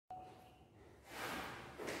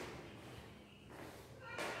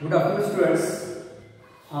Good afternoon, students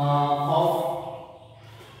of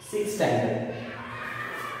 6th standard.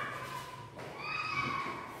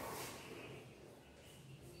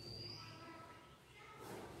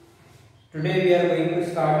 Today we are going to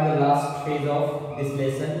start the last phase of this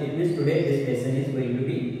lesson. It means today this lesson is going to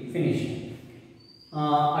be finished.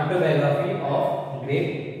 Autobiography of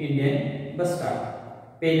Great Indian Bustard,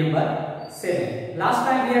 page number 7. Last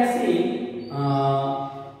time we had seen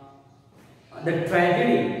the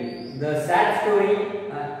tragedy, the sad story.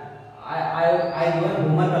 I know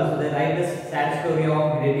homework also. They write the sad story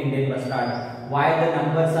of Great Indian Bustard. Why the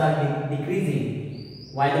numbers are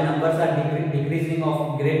decreasing? Why the numbers are decreasing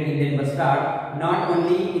of Great Indian Bustard? Not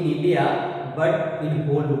only in India but in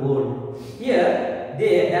whole world. Here,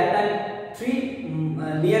 that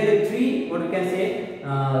time nearly three, what you can say,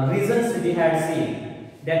 reasons we had seen.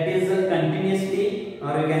 That is continuously,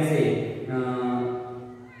 or you can say,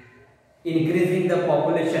 increasing the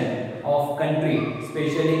population of country,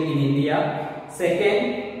 especially in India.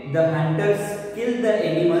 Second, the hunters kill the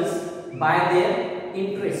animals by their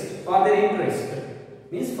interest, for their interest,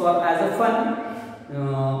 means for as a fun.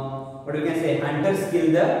 What you can say, hunters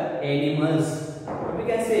kill the animals, what we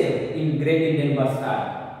can say, in Great Indian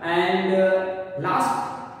Bustard. And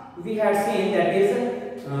last we had seen, that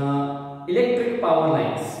is electric power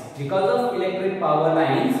lines. Because of electric power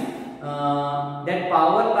lines, that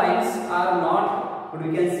power lines are not, what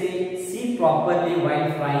we can say, see properly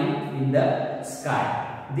while flying in the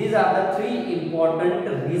sky. These are the three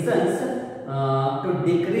important reasons to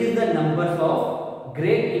decrease the numbers of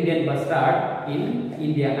Great Indian Bustard in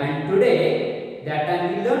India. And today, that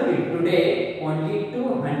time we learned it, today only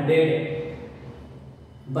 200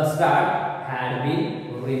 bustard had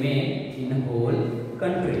been remained in whole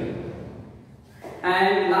country.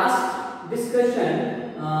 And last discussion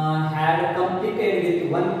had completed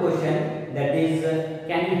with one question, that is,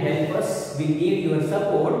 can you help us? We need your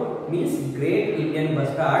support. Means Great Indian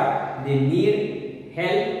Bustard, they need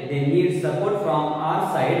help, they need support from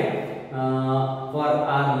our side for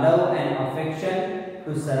our love and affection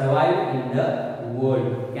to survive in the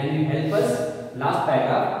world. Can you help us? Last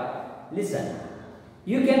paragraph. Listen.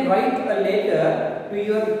 You can write a letter to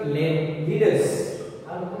your leaders.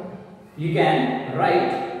 You can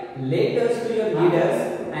write letters to your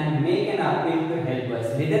leaders and make an appeal to help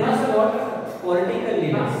us. Leaders are what? Political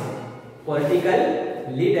leaders.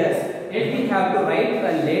 Political leaders. If we have to write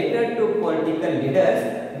a letter to political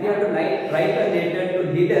leaders, we have to write a letter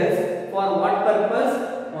to leaders. For what purpose?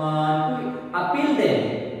 To appeal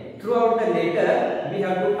them. Throughout the letter, we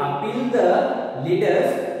have to appeal the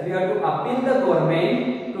leaders, we have to appeal the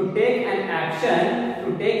government to take an action,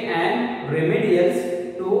 to take an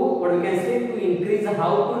remedials to, what we can say, to increase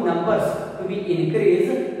how to numbers to be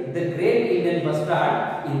increased the Great Indian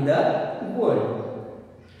Bustard in the world.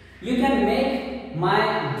 You can make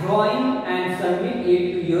my drawing and submit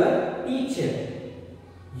it to your teacher.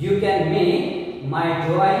 You can make my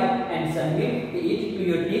drawing and submit it to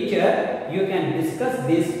your teacher. You can discuss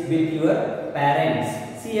this with your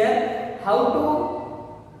parents. See here, how to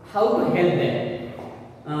help them,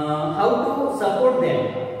 how to support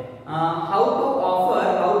them, how to offer,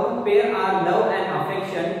 how to pay our love and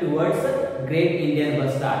affection towards Great Indian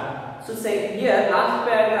Bustard. So say here, last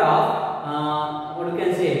paragraph, what you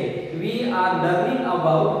can say, we are learning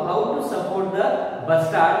about how to support the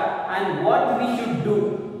bustard and what we should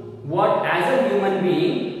do. What, as a human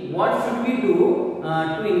being, what should we do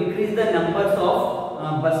to increase the numbers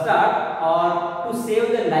of bustard, or to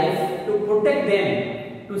save the life, to protect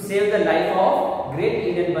them, to save the life of Great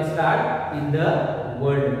Indian Bustard in the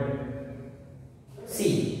world.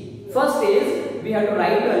 See, first is we have to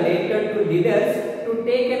write a letter to leaders to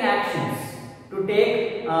take an actions, to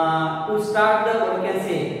take, to start the, what we can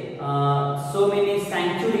say, so many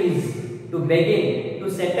sanctuaries, to begin to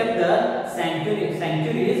set up the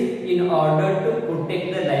sanctuaries in order to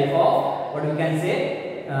protect the life of, what we can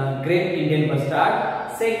say, Great Indian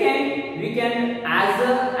Bustard. Second, we can, as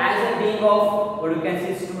a being of, what we can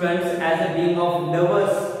say, students, as a being of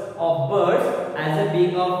lovers of birds, as a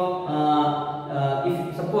being of,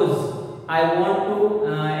 if suppose I want to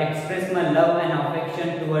express my love and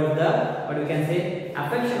affection towards the, what we can say,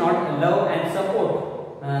 affection, not love and support.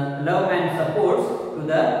 Love and supports to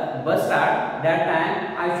the bustard, that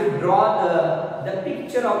time I should draw the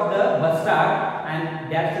picture of the bustard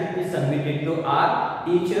and that should be submitted to our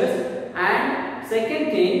teachers. And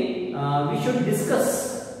second thing, we should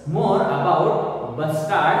discuss more about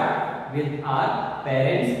bustard with our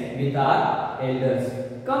parents, with our elders.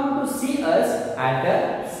 Come to see us at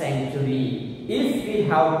a sanctuary. If we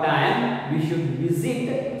have time, we should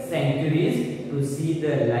visit sanctuaries to see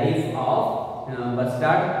the life of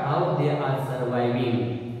Bustard, how they are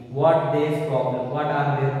surviving, what are their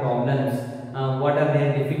problems, what are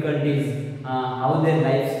their difficulties, how their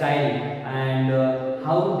lifestyle, and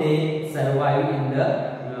how they survive in the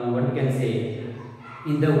what we can say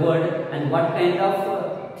in the world, and what kind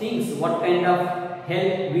of things, what kind of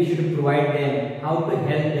help we should provide them, how to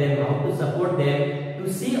help them, how to support them.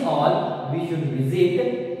 To see all, we should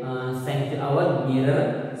visit our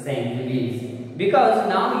nearer sanctuaries, because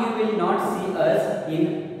now you will not see us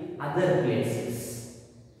in other places.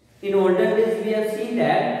 In olden days, we have seen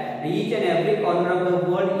that each and every corner of the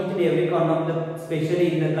world, each and every corner of the,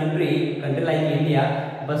 especially in the country like India,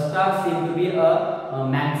 bustards seem to be a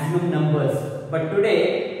maximum numbers. But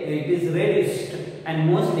today it is reduced, and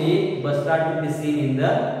mostly bustards will be seen in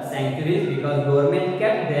the sanctuaries, because government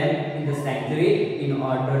kept them in the sanctuary in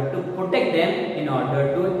order to protect them, in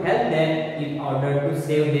order to help them, in order to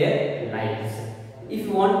save their lives. If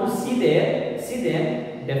you want to see them,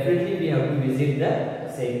 definitely we have to visit the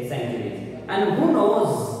sanctuaries. And who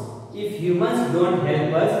knows, if humans don't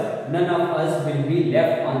help us, none of us will be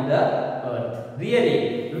left on the earth.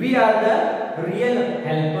 Really, we are the real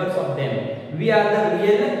helpers of them. We are the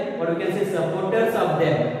real, what you can say, supporters of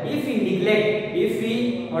them. If we neglect, if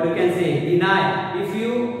we, what you can say, deny, if we,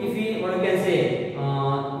 what you can say,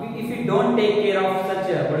 if we don't take care of such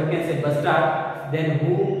a, what you can say, bustard, then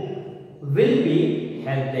who will be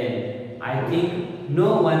help them? I think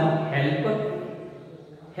no one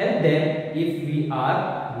help them if we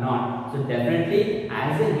are not. So definitely,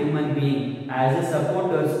 as a human being, as a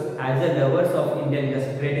supporters, as a lovers of Indian,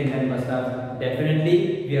 great Indian bustards, definitely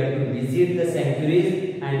we have to visit the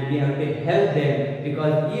sanctuaries and we have to help them,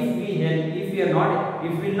 because if we will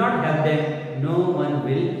not help them, no one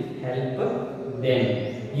will help them.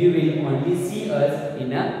 You will only see us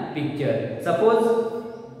in a picture. Suppose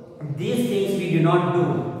these things we do not do.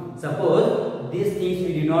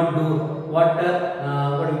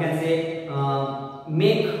 What we can say,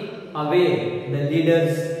 make aware the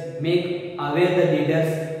leaders,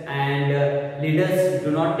 and leaders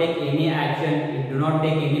do not take any action, do not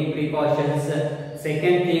take any precautions.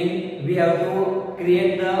 Second thing, we have to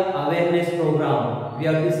create the awareness program. We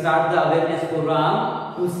have to start the awareness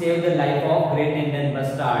program to save the life of great Indian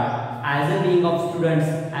bustard. As a being of students,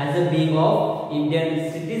 as a being of Indian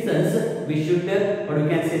citizens, we should, what you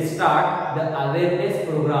can say, start the awareness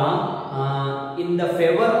program in the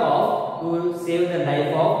favor of to save the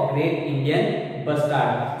life of great Indian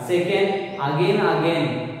bustard. Second, again,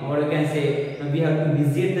 what you can say, we have to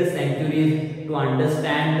visit the sanctuaries to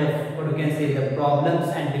understand the, what you can say, the problems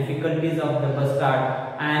and difficulties of the bustard,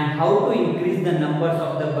 and how to increase the numbers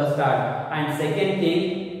of the bustard. And second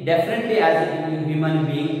thing, definitely as a human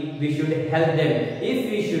being, we should help them.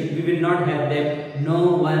 If we will not help them,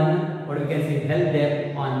 no one, what you can say, help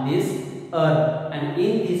them on this earth. And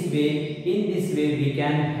in this way we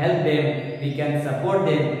can help them, we can support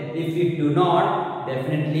them. If we do not,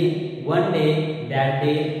 definitely one day,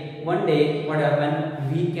 what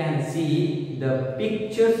happen, we can see the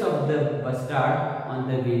pictures of the bustard on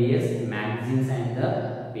the various magazines and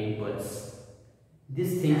the papers.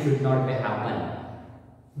 This thing should not happen,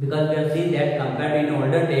 because we have seen that compared in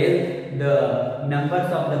older days, the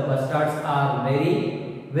numbers of the bustards are very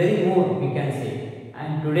more, we can say,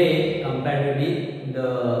 and today comparatively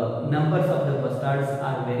the numbers of the bustards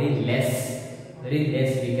are very less, we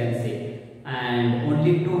can say, and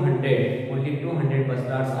only 200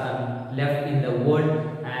 bustards are left in the world,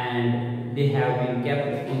 and they have been kept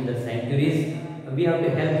in the sanctuaries. We have to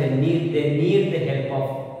help them. They need the help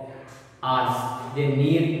of ours. They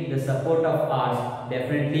need the support of ours.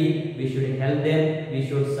 Definitely, we should help them. We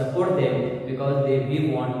should support them, because we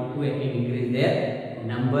want to increase their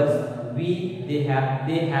numbers. They have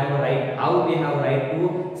a right. How we have a right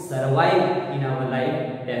to survive in our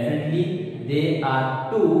life? Definitely, they are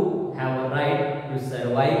to have a right to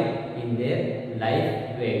survive in their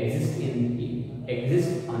life, to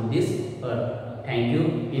exist on this earth. Thank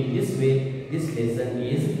you. In this way, this lesson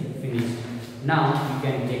is finished. Now you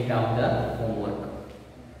can take down the homework.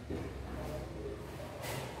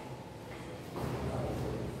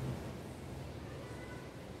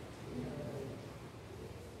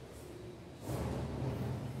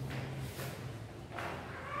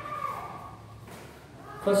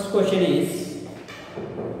 First question is,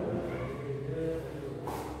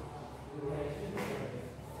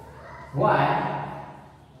 why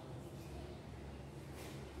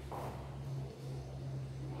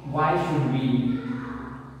should we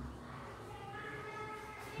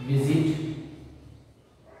visit?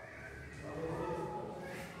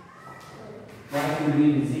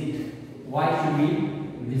 Why should we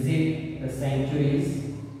visit the sanctuaries?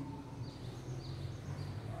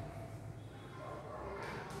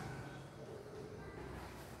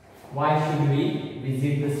 why should we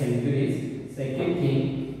visit the sanctuaries? Second thing,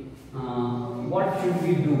 what should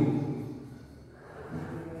we do?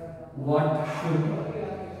 What should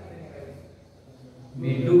we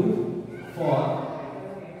do for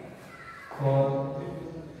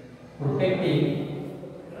protecting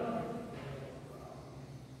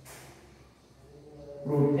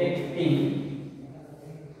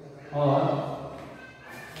or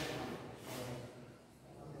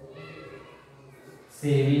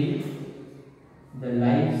saving the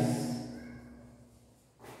lives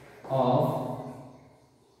of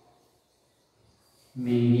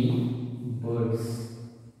many birds?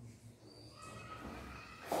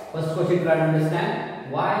 First question, try to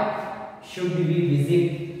understand why should we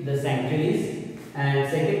visit the sanctuaries, and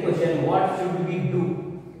second question, what should we do?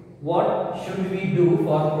 What should we do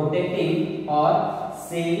for protecting or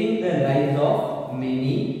saving the lives of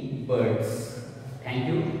many birds? Thank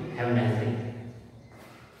you. Have a nice day.